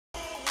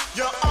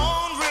your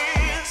own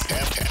risk.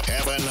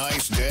 Have a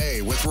nice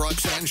day with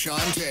Roxanne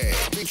Shante,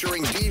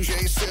 featuring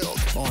DJ Silk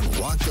on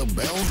Rock the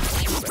Bell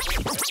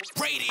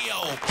Radio.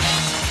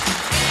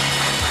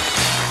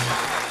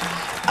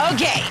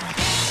 Okay.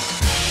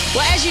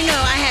 Well, as you know,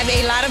 I have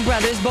a lot of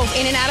brothers, both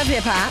in and out of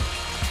hip-hop.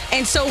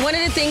 And so one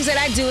of the things that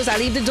I do is I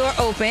leave the door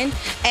open.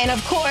 And,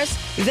 of course,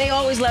 they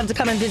always love to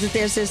come and visit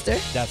their sister.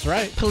 That's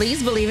right.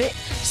 Please believe it.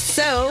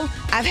 So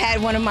I've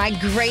had one of my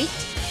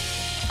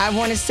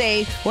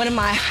one of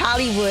my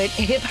Hollywood,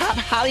 hip-hop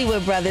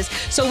Hollywood brothers.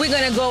 So we're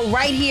going to go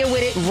right here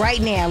with it right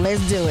now.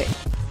 Let's do it.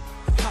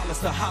 Hollis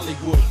to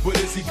Hollywood, but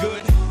is he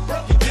good?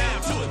 Broke it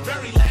down to the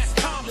very last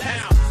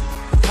compound.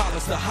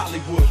 Hollis to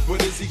Hollywood,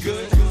 but is he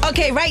good?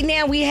 Okay, right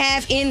now we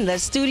have in the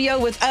studio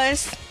with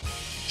us,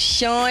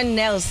 Sean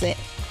Nelson.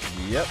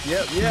 Yep.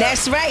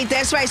 That's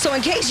right. So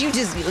in case you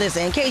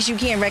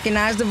can't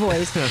recognize the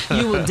voice,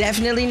 you will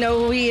definitely know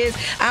who he is.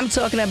 I'm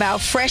talking about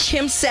Fresh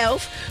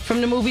himself from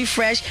the movie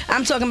Fresh.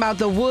 I'm talking about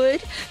The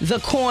Wood, The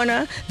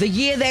Corner, The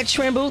Year That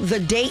Trembled, The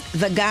Date,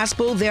 The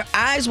Gospel, Their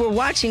Eyes Were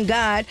Watching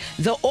God,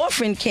 The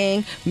Orphan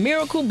King,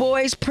 Miracle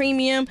Boys,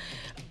 Premium.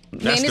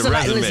 That's there's the a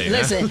lot. resume,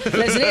 Listen.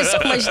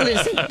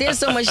 There's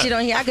so much shit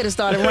on here. I could have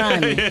started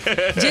rhyming.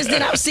 Just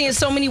then, I was seeing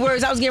so many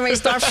words. I was getting ready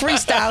to start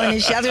freestyling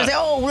and shit. I was going to say,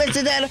 oh, listen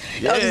to that.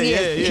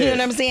 Yeah. You know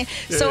what I'm saying?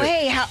 Yeah. So,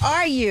 hey, how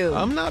are you?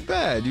 I'm not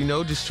bad.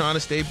 Just trying to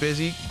stay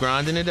busy,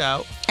 grinding it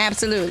out.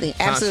 Absolutely.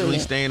 Constantly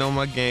staying on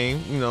my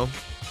game,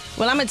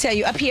 Well, I'm going to tell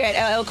you, up here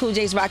at LL Cool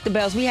J's Rock the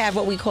Bells, we have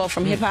what we call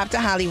From Hip Hop to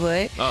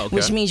Hollywood,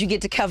 which means you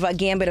get to cover a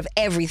gambit of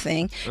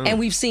everything. And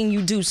we've seen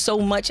you do so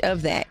much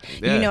of that.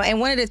 Yeah. And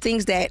one of the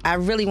things that I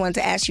really wanted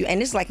to ask you,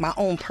 and this is like my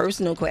own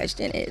personal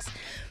question, is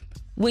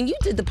when you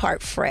did the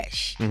part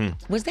Fresh,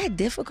 was that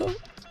difficult?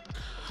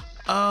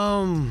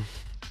 I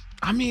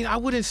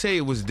wouldn't say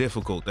it was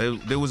difficult.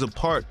 There was a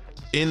part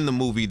in the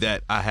movie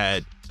that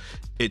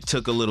it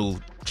took a little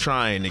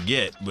trying to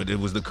get, but it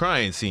was the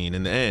crying scene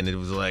in the end. It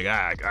was like,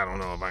 I don't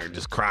know if I can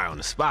just cry on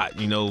the spot,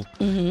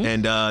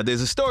 And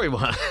there's a story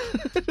behind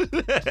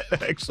that,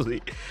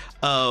 actually.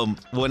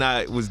 When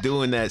I was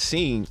doing that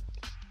scene,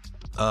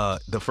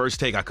 the first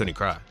take, I couldn't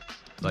cry.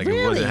 Like,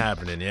 really? It wasn't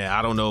happening. Yeah,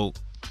 I don't know.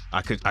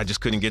 I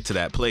just couldn't get to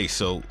that place.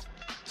 So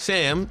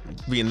Sam,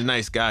 being the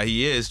nice guy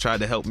he is, tried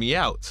to help me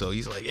out. So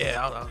he's like,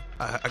 yeah,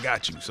 I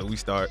got you. So we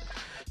start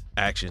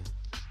action.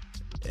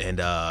 And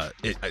the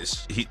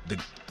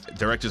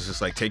director's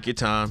just like, take your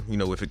time.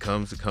 If it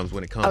comes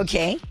when it comes.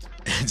 Okay.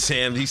 And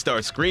Sam, he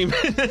starts screaming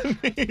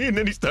at me, and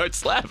then he starts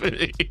slapping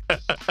me,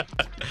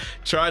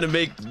 trying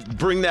to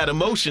bring that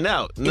emotion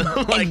out. And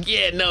I'm like,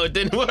 it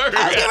didn't work.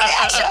 I was getting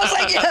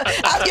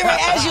ready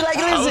to ask you, like,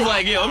 listen. I was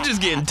like, I'm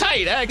just getting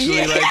tight, actually.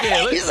 Yeah.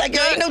 Like, He's like,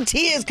 there ain't no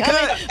tears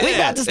coming. We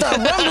about to start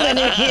rumbling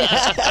in here.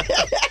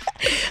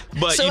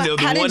 But, so the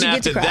how did one you get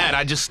after to cry? that,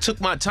 I just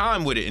took my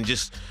time with it and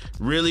just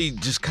really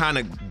just kind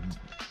of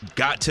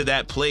got to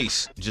that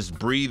place, just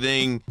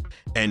breathing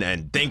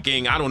and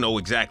thinking. I don't know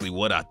exactly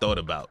what I thought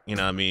about,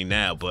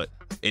 now, but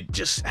it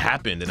just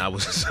happened, and I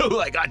was so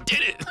like, I did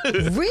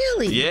it.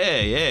 Really?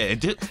 Yeah.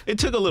 It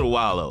took a little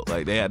while, though.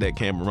 Like, they had that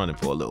camera running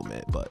for a little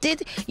minute, but...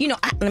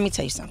 let me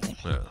tell you something.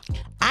 Yeah.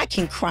 I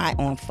can cry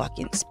on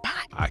fucking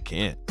spot. I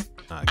can't.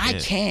 I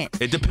can't.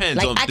 It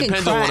depends on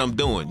what I'm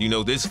doing.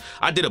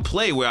 I did a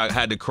play where I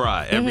had to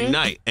cry every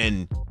night,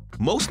 and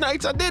most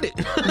nights I did it.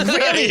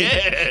 Really?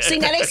 Yeah. See,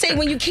 now they say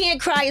when you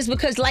can't cry it's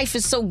because life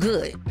is so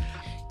good.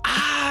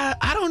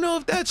 I don't know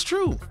if that's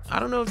true.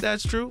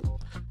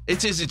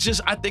 It's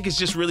just I think it's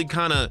just really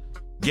kind of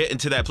getting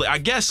to that place. I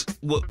guess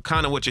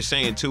what you're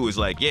saying too is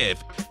like, yeah,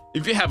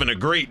 if you're having a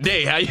great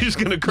day, how you just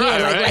gonna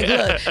cry,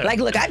 right?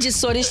 Look, I just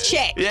saw this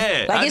check.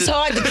 Yeah. It's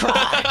hard to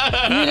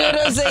cry. You know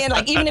what I'm saying?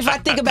 Like, even if I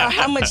think about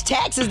how much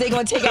taxes they're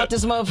gonna take out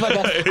this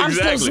motherfucker, I'm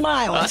still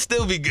smiling. I'll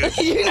still be good.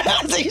 You know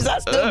what I'm saying?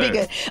 I'll still be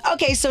good.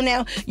 Okay, so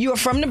now you are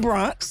from the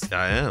Bronx.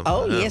 I am.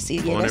 Oh, yes.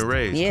 Yeah, born and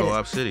raised,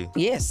 Co-op City.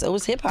 Yes, so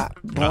was hip hop.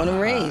 Born and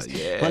raised.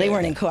 Yeah. Well, they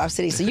weren't in Co-op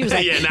City, so you was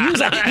like, you was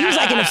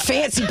like in a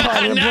fancy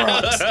part of the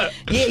Bronx.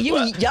 Yeah,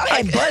 y'all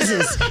had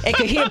buzzers and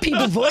could hear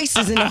people's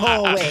voices in the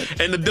hallway.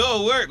 And the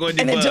door worked when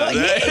you buzzed. Yeah,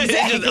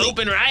 exactly. It just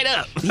opened right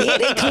up. Yeah,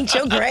 they cleaned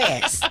your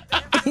grass.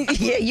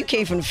 Yeah, you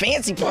came from the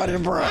fancy part of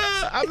the Bronx.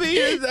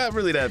 It's not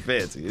really that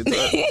fancy.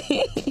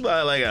 It's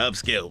probably like an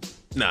upscale.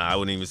 Nah, I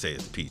wouldn't even say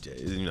it's PJ.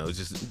 It's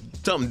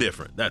just something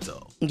different. That's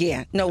all.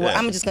 Yeah. No, well,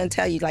 I'm just going to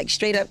tell you, like,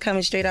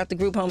 coming straight out the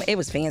group home, it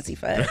was fancy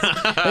for us.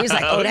 It was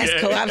like, oh,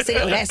 that's cool. I would say,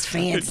 oh, that's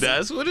fancy.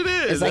 That's what it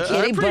is. It's like,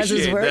 yeah, they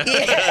buzzers work.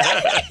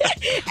 Yeah.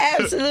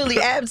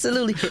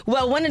 Absolutely.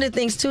 Well, one of the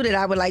things, too, that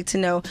I would like to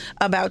know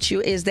about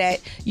you is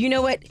that, you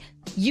know what?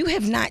 you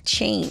have not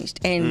changed.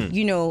 And,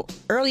 you know,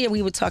 earlier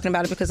we were talking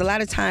about it because a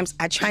lot of times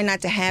I try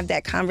not to have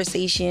that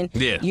conversation,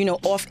 you know,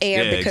 off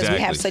air because we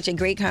have such a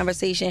great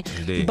conversation.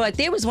 Indeed. But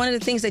there was one of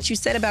the things that you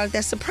said about it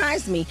that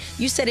surprised me.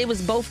 You said it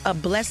was both a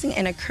blessing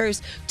and a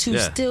curse to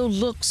still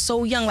look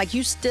so young. Like,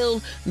 you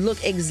still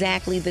look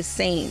exactly the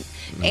same.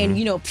 And,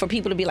 you know, for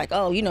people to be like,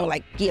 oh, you know,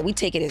 like, yeah, we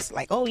take it as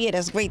like, oh, yeah,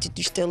 that's great that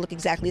you still look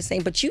exactly the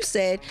same. But you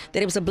said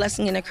that it was a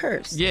blessing and a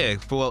curse. Yeah,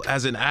 well,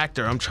 as an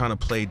actor, I'm trying to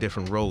play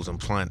different roles. I'm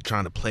trying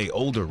to play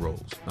older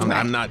roles.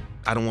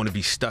 I don't want to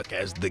be stuck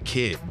as the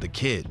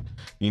kid,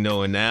 you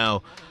know, and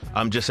now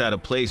I'm just at a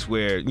place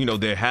where, you know,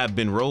 there have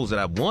been roles that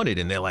I've wanted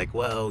and they're like,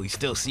 well, we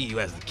still see you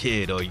as the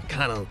kid or you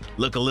kind of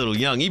look a little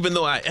young, even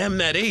though I am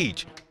that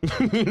age.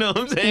 You know what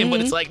I'm saying?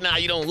 But it's like, nah,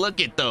 you don't look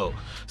it though.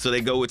 So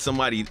they go with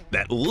somebody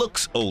that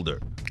looks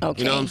older.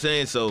 Okay. You know what I'm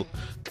saying? So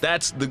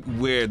that's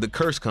where the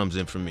curse comes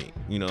in for me.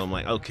 You know, I'm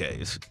like, okay,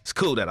 it's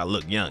cool that I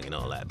look young and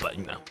all that, but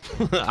you know,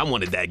 I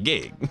wanted that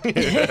gig.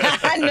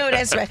 I know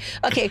that's right.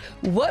 Okay,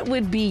 what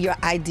would be your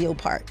ideal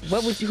part?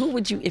 Who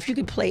would you, if you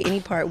could play any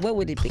part, what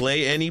would it be?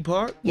 Play any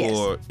part? Yes.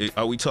 Or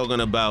are we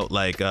talking about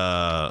like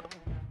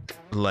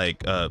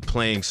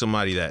playing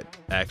somebody that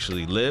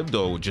actually lived,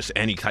 or just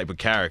any type of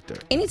character?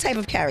 Any type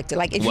of character.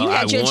 Like if you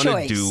had your choice. I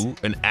want to do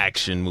an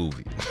action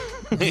movie.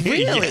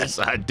 Really? Yes,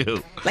 I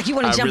do. Like you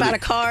want to jump out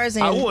of cars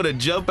and... I want to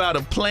jump out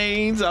of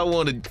planes. I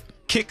want to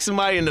kick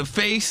somebody in the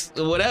face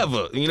or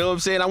whatever. You know what I'm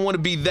saying? I want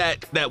to be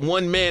that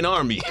one-man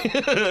army.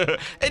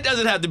 It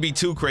doesn't have to be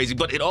too crazy,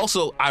 but it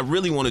also, I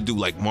really want to do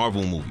like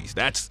Marvel movies.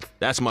 That's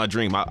my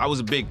dream. I was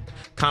a big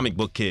comic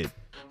book kid.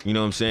 You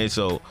know what I'm saying?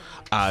 So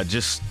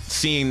just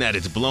seeing that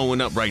it's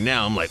blowing up right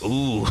now, I'm like,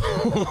 ooh,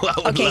 I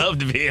would love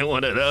to be in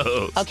one of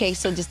those. Okay,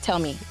 so just tell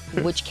me,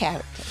 which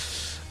character?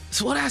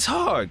 So that's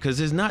hard because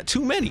there's not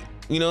too many.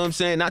 You know what I'm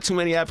saying? Not too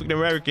many African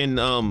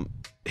American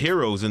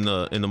heroes in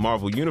the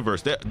Marvel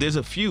universe. There's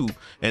a few,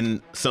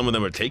 and some of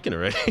them are taken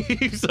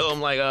already. So I'm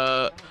like,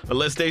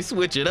 unless they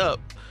switch it up,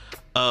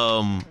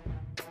 I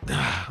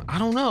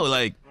don't know.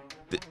 Like,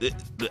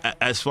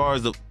 as far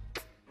as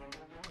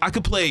I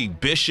could play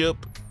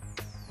Bishop.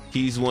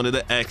 He's one of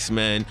the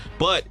X-Men,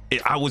 but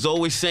I was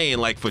always saying,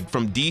 like, from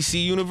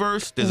DC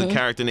Universe, there's a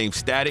character named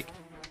Static.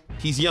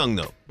 He's young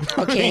though.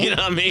 Okay. You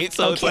know what I mean?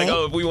 So it's like,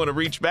 oh, if we want to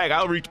reach back,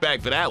 I'll reach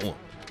back for that one.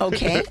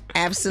 Okay,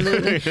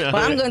 absolutely. Well,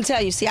 I'm going to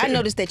tell you. See, I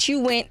noticed that you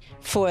went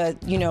for,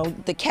 you know,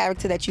 the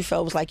character that you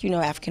felt was like, you know,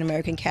 African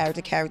American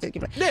character.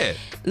 Yeah.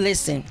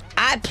 Listen,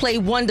 I'd play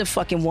Wonder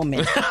fucking Woman.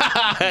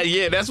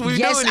 Yeah, that's what we're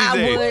yes, doing these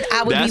days.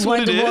 I would That's be what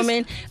Wonder it is.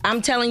 Woman.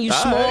 I'm telling you,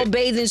 All small right.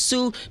 bathing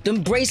suit,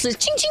 them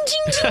bracelets, ching ching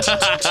ching ching ching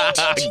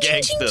ching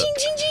ching ching ching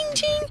ching ching ching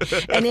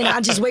ching, and then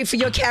I'll just wait for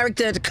your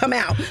character to come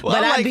out.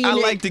 Well, But I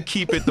like to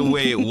keep it the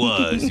way it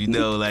was, you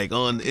know, like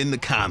in the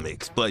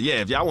comics. But yeah,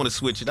 if y'all want to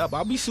switch it up,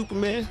 I'll be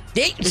Superman.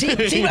 See You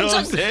what know I'm what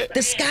I'm saying? saying?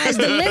 The sky's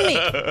the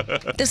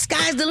limit. The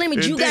sky's the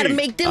limit. You got to Indeed.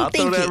 make them I'll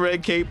think throw it. that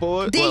red cape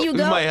on. There Well, you we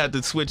go. might have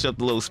to switch up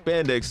the little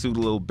spandex suit a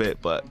little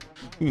bit, but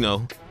you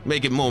know,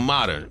 make it more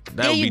modern. That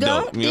There would you be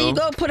go. dope. There You you know?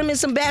 go. Put them in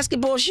some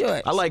basketball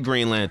shorts. I like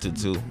Green Lantern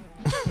too.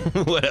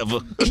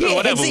 Whatever. Yeah,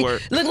 Whatever see,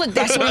 works. Look,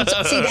 that's what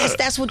I'm see.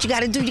 That's what you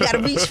got to do. You got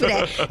to reach for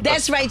that.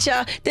 That's right,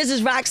 y'all. This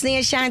is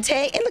Roxanne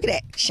Shante, and look at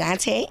that,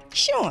 Shante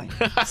Sean.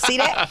 See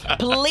that?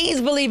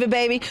 Please believe it,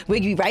 baby. We'll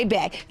be right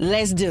back.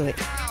 Let's do it.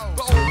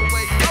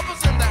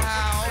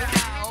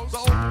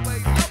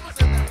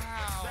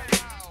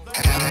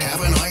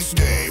 Have a nice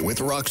day with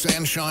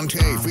Roxanne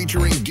Shante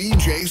featuring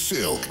DJ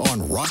Silk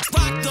on Rock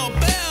the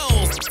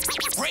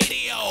Bells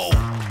Radio.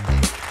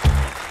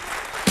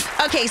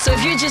 Okay, so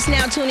if you're just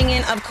now tuning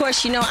in, of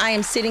course, you know I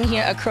am sitting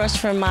here across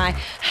from my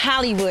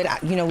Hollywood.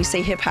 You know, we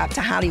say hip hop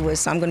to Hollywood,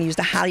 so I'm going to use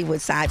the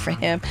Hollywood side for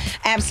him.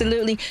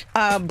 Absolutely.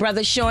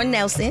 Brother Sean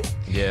Nelson.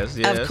 Yes.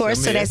 Of course,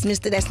 I'm so here.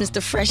 that's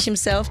Mr. Fresh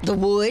himself, the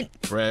Wood.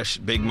 Fresh,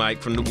 Big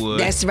Mike from the Wood.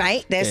 That's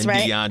right. That's and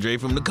right. DeAndre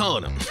from the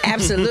corner.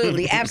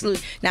 Absolutely.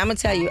 Now, I'm going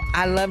to tell you,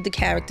 I love the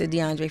character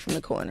DeAndre from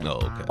the corner. Oh,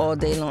 okay. All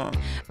day long.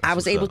 I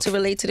was able to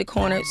relate to the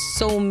corner.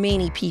 So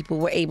many people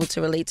were able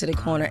to relate to the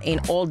corner in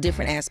all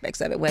different aspects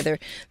of it, whether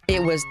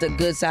it was the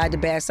good side, the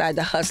bad side,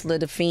 the hustler,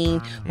 the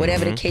fiend,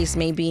 whatever the case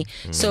may be.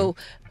 So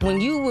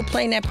when you were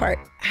playing that part,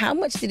 how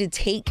much did it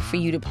take for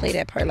you to play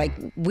that part? Like,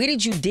 where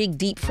did you dig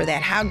deep for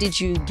that? How did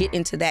you get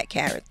into that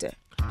character?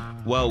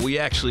 Well, we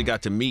actually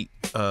got to meet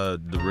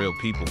the real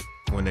people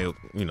when they,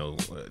 you know,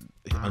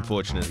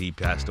 unfortunately he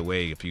passed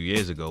away a few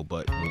years ago,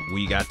 but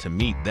we got to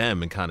meet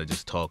them and kind of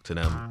just talk to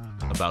them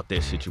about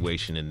their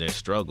situation and their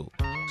struggle.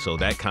 So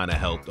that kind of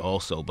helped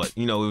also. But,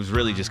 you know, it was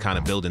really just kind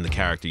of building the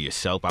character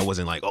yourself. I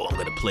wasn't like, oh, I'm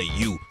going to play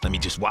you. Let me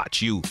just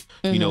watch you.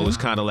 You know, it was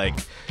kind of like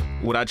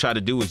what I try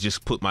to do is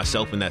just put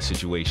myself in that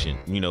situation,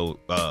 you know,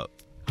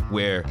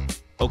 where,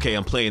 okay,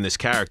 I'm playing this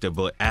character,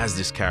 but as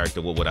this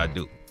character, what would I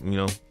do? You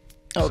know?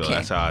 Okay. So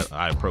that's how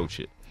I approach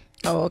it.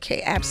 Oh,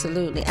 okay,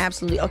 absolutely,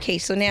 absolutely. Okay,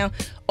 so now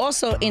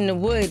also in the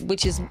Wood,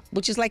 which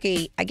is like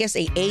a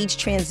age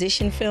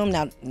transition film.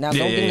 Now don't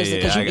get this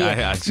because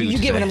you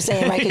get what I'm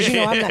saying, right? Because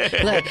I'm not.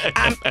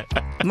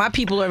 Look, my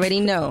people already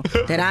know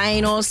that I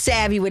ain't all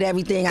savvy with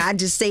everything. I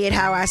just say it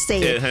how I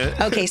say it.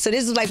 Okay, so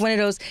this is like one of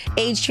those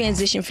age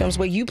transition films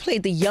where you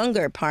played the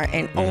younger part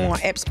and Omar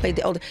Epps played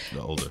the older.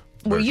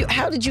 How were you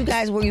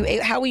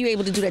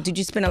able to do that? Did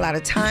you spend a lot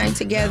of time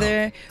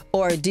together,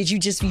 or did you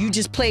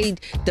just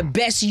played the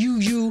best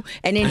you,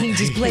 and then he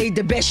just played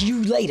the best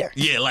you later?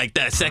 Yeah, like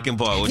that second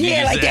part.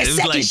 That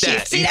second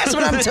shit. See, that's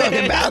what I'm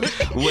talking about.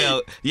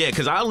 Well, yeah,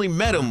 because I only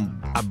met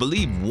him, I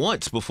believe,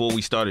 once before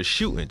we started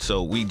shooting.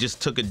 So we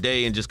just took a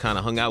day and just kind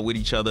of hung out with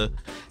each other,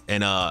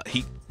 and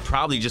he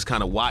probably just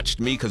kind of watched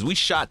me because we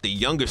shot the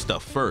younger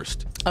stuff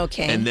first.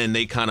 Okay. And then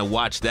they kind of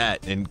watched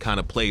that and kind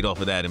of played off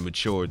of that and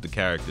matured the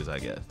characters, I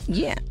guess.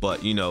 Yeah.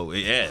 But,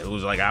 it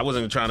was like I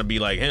wasn't trying to be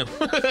like him.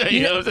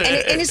 you know what I'm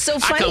saying? And it's so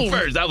funny. I come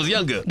first. I was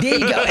younger. There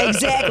you go.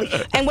 Exactly.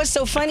 And what's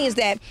so funny is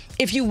that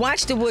if you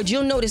watch The Wood,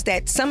 you'll notice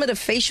that some of the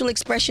facial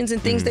expressions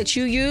and things that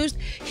you used,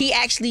 he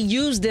actually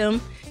used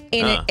them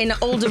in an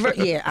older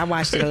version. Yeah, I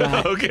watched it a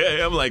lot. Okay,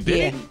 I'm like,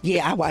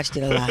 yeah, I watched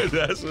it a lot.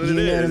 That's what it is.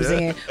 You know what I'm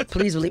saying?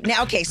 Please believe.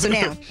 Now, okay, so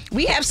now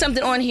we have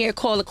something on here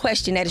called a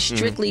question that is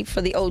strictly for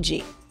the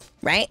OG,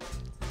 right?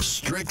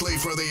 Strictly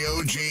for the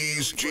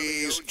OGs,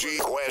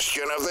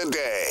 question of the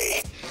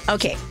day.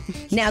 Okay,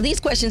 now these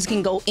questions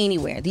can go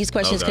anywhere. These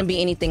questions can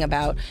be anything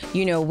about,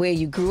 where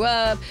you grew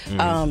up,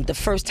 the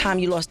first time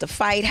you lost a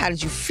fight, how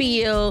did you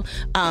feel,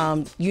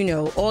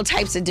 all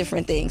types of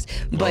different things.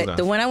 But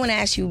the one I want to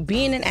ask you,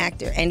 being an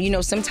actor, and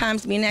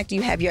sometimes being an actor,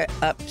 you have your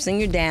ups and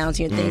your downs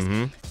and your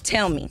things.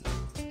 Tell me,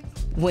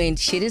 when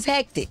shit is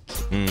hectic,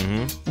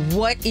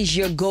 what is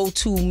your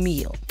go-to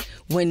meal?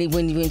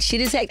 When shit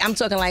is hectic, I'm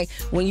talking like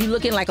when you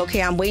looking like,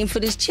 okay, I'm waiting for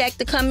this check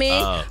to come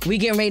in. We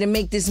getting ready to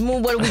make this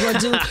move. What are we gonna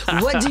do?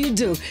 What do you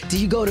do? Do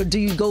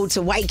you go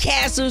to White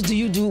Castles? Do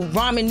you do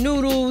ramen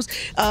noodles?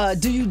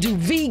 Do you do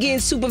vegan,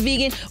 super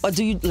vegan, or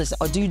do you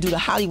do the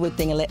Hollywood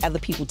thing and let other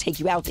people take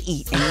you out to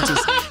eat and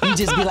you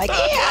just be like,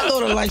 yeah, I'll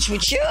go to lunch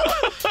with you.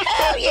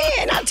 Hell yeah,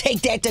 and I'll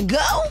take that to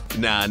go.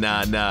 Nah.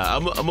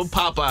 I'm a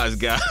Popeyes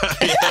guy.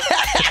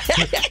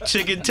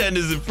 Chicken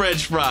tenders and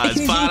French fries,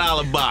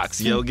 $5 box.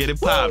 Yo, get it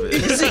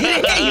poppin'. See, there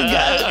you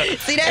go.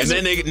 See, that's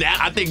and then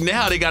I think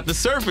now they got the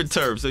surf and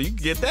turf, so you can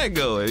get that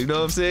going. You know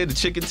what I'm saying? The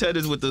chicken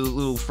tenders with the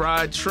little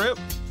fried shrimp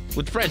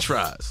with French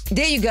fries.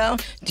 There you go.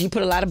 Do you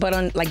put a lot of butter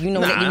on? Like I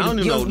don't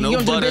do no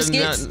butter. Do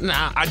biscuits?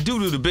 Nah, I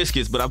do the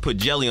biscuits, but I put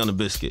jelly on the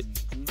biscuit.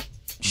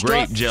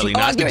 Grape jelly,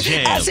 not the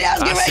jam. I said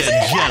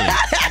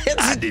jelly.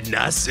 I did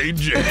not say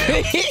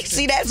jam.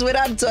 See, that's what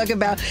I'm talking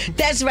about.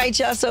 That's right,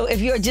 y'all. So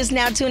if you're just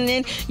now tuning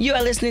in, you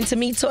are listening to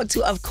me talk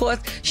to, of course,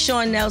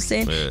 Sean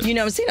Nelson. Yeah. You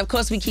know what I'm saying? Of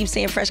course, we keep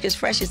saying fresh because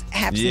fresh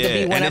happens to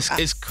be one of...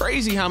 It's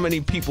crazy how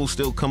many people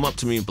still come up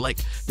to me and be like,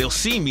 they'll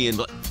see me and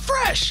be like,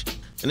 fresh.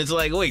 And it's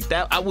like, wait,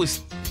 I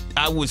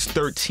was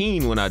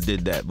 13 when I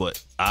did that,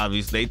 but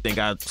obviously they think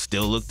I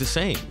still look the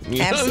same. You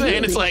know what I'm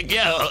saying? It's like,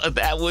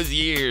 that was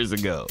years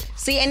ago.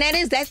 See, and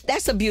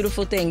that's a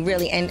beautiful thing,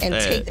 really. And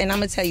I'm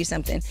gonna tell you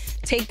something.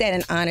 Take that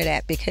and honor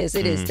that, because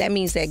it is. That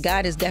means that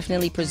God is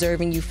definitely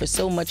preserving you for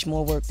so much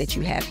more work that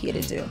you have here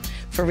to do,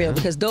 for real.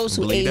 Because those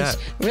who age,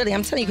 really,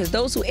 I'm telling you, because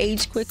those who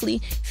age quickly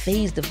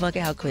phase the fuck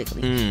out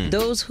quickly.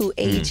 Those who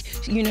age,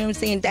 you know what I'm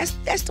saying?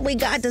 That's the way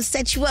God does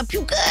set you up.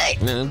 You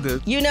good? Yeah, I'm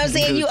good. You know what I'm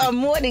saying? You are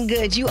more than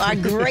good. You are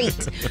great.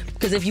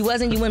 Because if you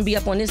wasn't, you wouldn't be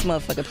up on this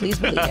motherfucker. Please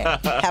believe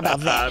that. How about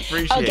that? I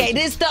appreciate it. Okay,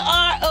 this is the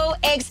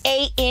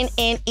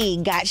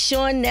ROXANNE. Got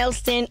Sean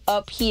Nelson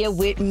up here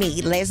with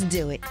me. Let's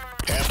do it.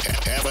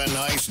 Have a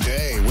nice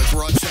day with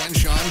Roxanne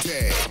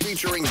Shante,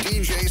 featuring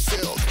DJ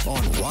Silk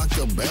on Rock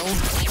the Bell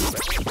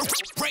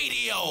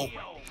Radio.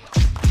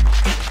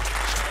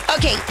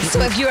 Okay, so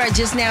if you are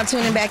just now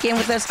tuning back in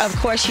with us, of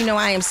course, you know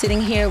I am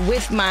sitting here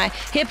with my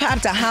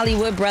hip-hop to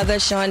Hollywood brother,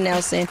 Sean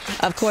Nelson,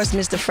 of course,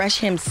 Mr. Fresh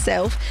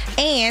himself,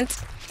 and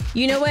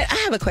you know what? I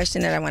have a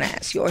question that I want to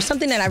ask you, or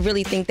something that I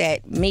really think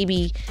that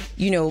maybe,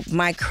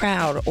 my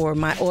crowd or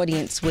my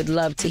audience would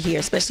love to hear,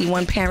 especially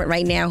one parent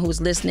right now who's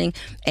listening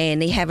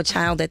and they have a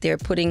child that they're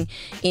putting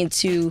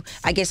into,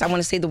 I guess I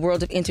want to say, the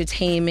world of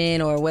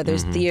entertainment, or whether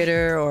it's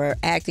theater or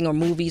acting or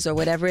movies or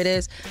whatever it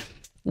is.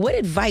 What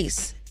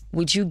advice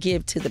would you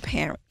give to the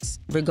parents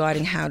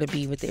regarding how to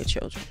be with their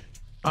children?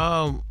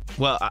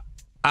 Well,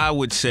 I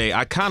would say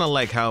I kind of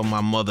like how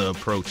my mother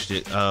approached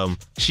it.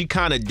 She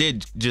kind of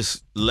did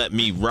just let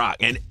me rock.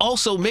 And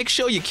also make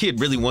sure your kid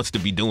really wants to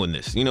be doing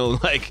this.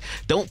 Like,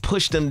 don't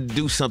push them to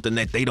do something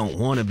that they don't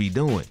want to be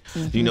doing.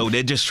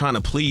 They're just trying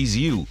to please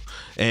you.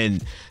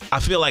 And I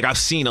feel like I've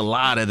seen a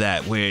lot of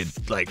that where,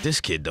 like, this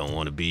kid don't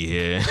want to be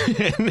here.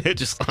 And they're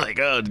just like,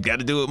 got to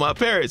do what my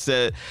parents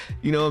said.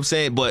 You know what I'm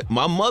saying? But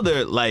my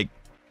mother, like,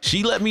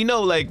 she let me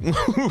know, like,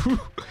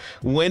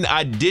 when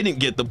I didn't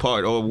get the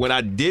part, or when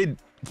I did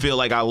feel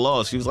like I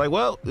lost, she was like,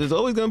 well, there's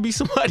always gonna be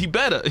somebody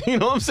better. You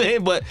know what I'm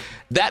saying? But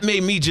that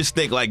made me just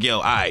think, like, yo,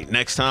 all right,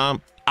 next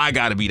time I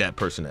gotta be that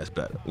person that's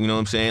better. You know what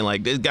I'm saying?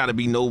 Like, there's gotta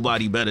be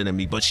nobody better than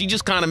me. But she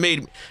just kind of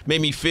made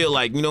me feel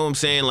like, you know what I'm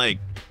saying? Like,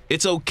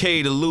 it's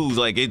okay to lose.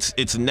 Like,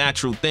 it's a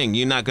natural thing.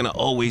 You're not gonna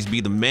always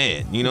be the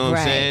man. You know what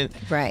I'm saying?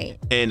 Right.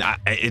 And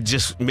it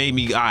just made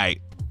me, all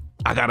right,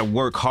 I gotta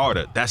work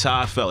harder. That's how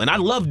I felt. And I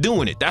love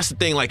doing it. That's the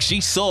thing. Like,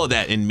 she saw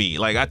that in me.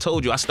 Like I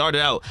told you, I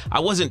started out, I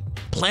wasn't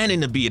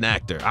planning to be an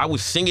actor. I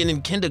was singing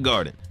in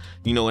kindergarten,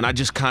 you know, and I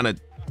just kind of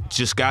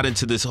got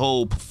into this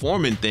whole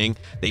performing thing.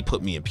 They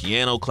put me in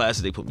piano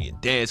classes, they put me in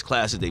dance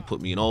classes, they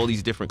put me in all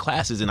these different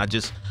classes, and I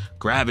just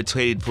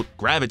gravitated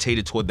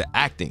toward the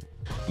acting,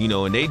 you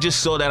know, and they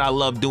just saw that I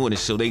loved doing it,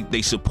 so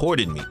they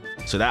supported me.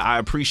 So that I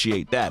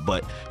appreciate that.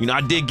 But, you know,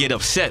 I did get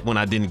upset when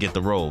I didn't get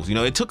the roles. You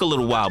know, it took a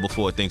little while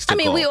before things took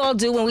off. We all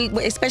do,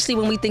 especially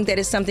when we think that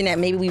it's something that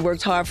maybe we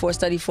worked hard for,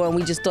 studied for, and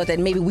we just thought that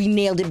maybe we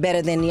nailed it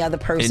better than the other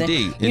person.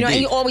 Indeed. You know, and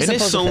you always and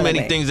supposed there's to so feel many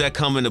that way. things that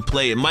come into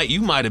play.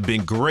 You might have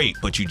been great,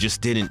 but you just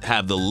didn't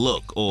have the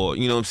look, or,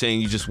 you know what I'm saying,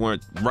 you just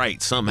weren't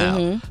right somehow.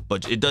 Mm-hmm.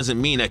 But it doesn't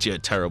mean that you're a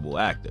terrible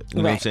actor. You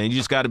know what I'm saying? You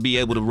just got to be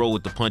able to roll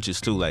with the punches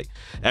too. Like,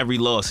 every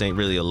loss ain't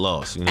really a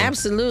loss. You know?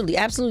 Absolutely.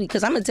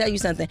 Because I'm going to tell you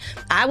something.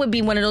 I would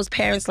be one of those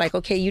parents like,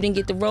 okay, you didn't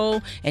get the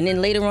role, and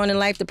then later on in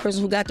life, the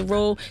person who got the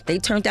role, they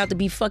turned out to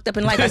be fucked up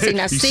in life. I say,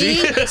 now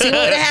see what would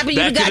have happened?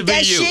 You got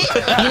that shit.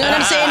 You know what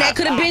I'm saying? That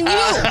could have been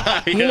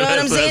you. You know what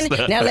I'm saying?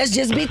 Now let's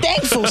just be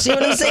thankful. See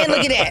what I'm saying?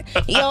 Look at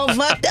that. You all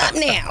fucked up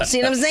now.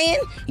 See what I'm saying?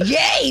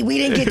 Yay, we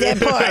didn't get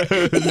that part.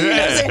 You know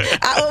what I'm saying?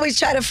 I always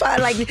try to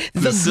find like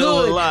the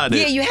silver good. lining.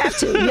 Yeah, you have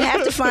to. You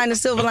have to find the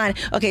silver lining.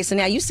 Okay, so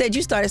now you said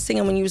you started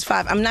singing when you was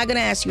 5. I'm not gonna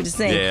ask you to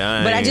sing,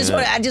 but I just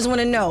want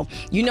to know.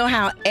 You know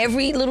how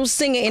every little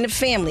singer in the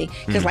family,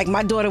 because like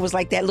my daughter was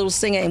like that little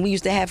singer, and we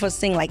used to have her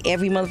sing like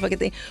every motherfucking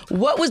thing.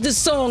 What was the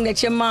song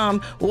that your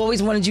mom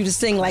always wanted you to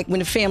sing like when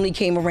the family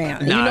came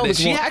around?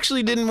 She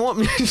actually didn't want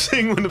me to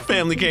sing when the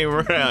family came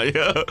around.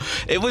 Yo.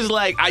 It was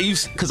like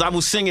because I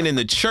was singing in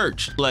the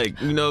church, like,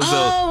 you know.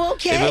 So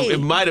okay.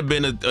 It might have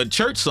been a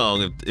church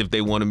song if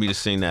they wanted me to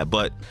sing that,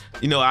 but,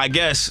 you know, I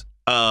guess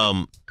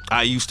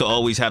I used to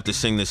always have to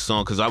sing this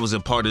song because I was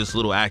a part of this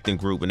little acting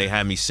group, and they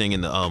had me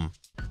singing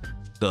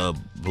the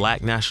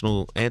Black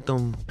National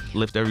Anthem,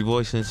 Lift Every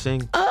Voice and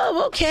Sing.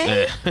 Oh,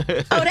 okay.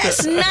 Oh,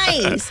 that's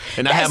nice.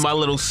 And I had my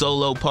little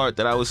solo part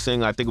that I was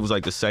singing. I think it was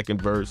like the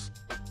second verse.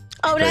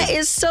 Oh, that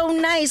is so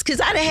nice,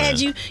 because I'd have had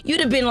you'd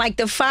have been like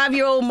the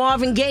 5-year-old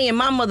Marvin Gaye in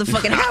my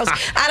motherfucking house.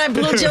 I'd have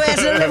blew your ass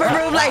in the living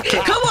room like,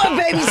 come on,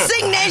 baby,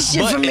 sing that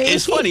shit for me.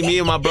 It's funny, me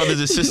and my brothers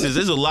and sisters,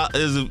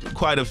 there's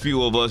quite a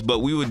few of us,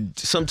 but we would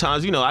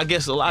sometimes, you know, I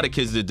guess a lot of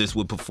kids did this,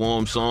 would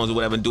perform songs or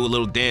whatever and do a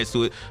little dance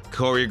to it,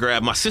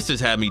 choreograph. My sisters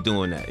had me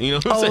doing that, you know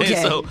what I'm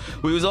saying? So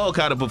we was all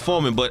kind of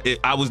performing, but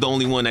I was the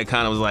only one that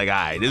kind of was like, all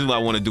right, this is what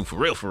I want to do for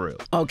real.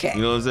 Okay.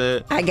 You know what I'm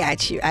saying? I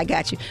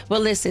got you.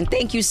 Well, listen,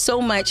 thank you so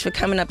much for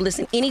coming up.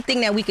 Listen,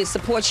 anything that we could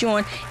support you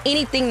on,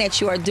 anything that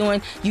you are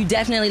doing, you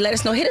definitely let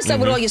us know. Hit us up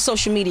with all your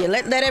social media.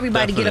 Let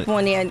everybody get up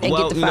on there and get the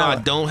follow. Well, you know, I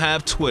don't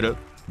have Twitter,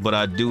 but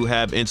I do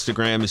have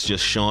Instagram. It's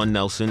just Sean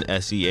Nelson,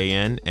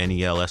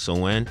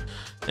 SeanNelson.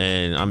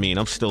 And I mean,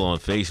 I'm still on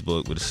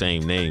Facebook with the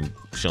same name,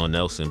 Sean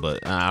Nelson,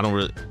 but I don't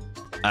really,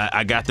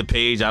 I got the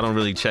page. I don't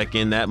really check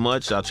in that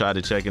much. I'll try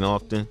to check in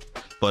often.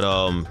 But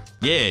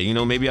yeah, you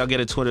know, maybe I'll get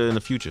a Twitter in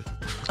the future.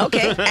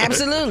 Okay,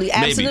 absolutely.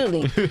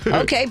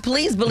 Okay,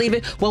 please believe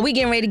it. Well, we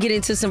getting ready to get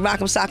into some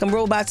Rock'em Sock'em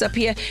Robots up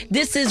here.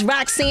 This is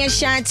Roxanne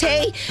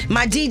Shante.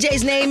 My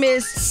DJ's name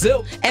is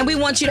Silk. And we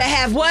want you to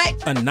have what?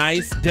 A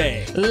nice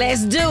day.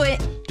 Let's do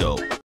it.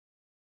 Dope.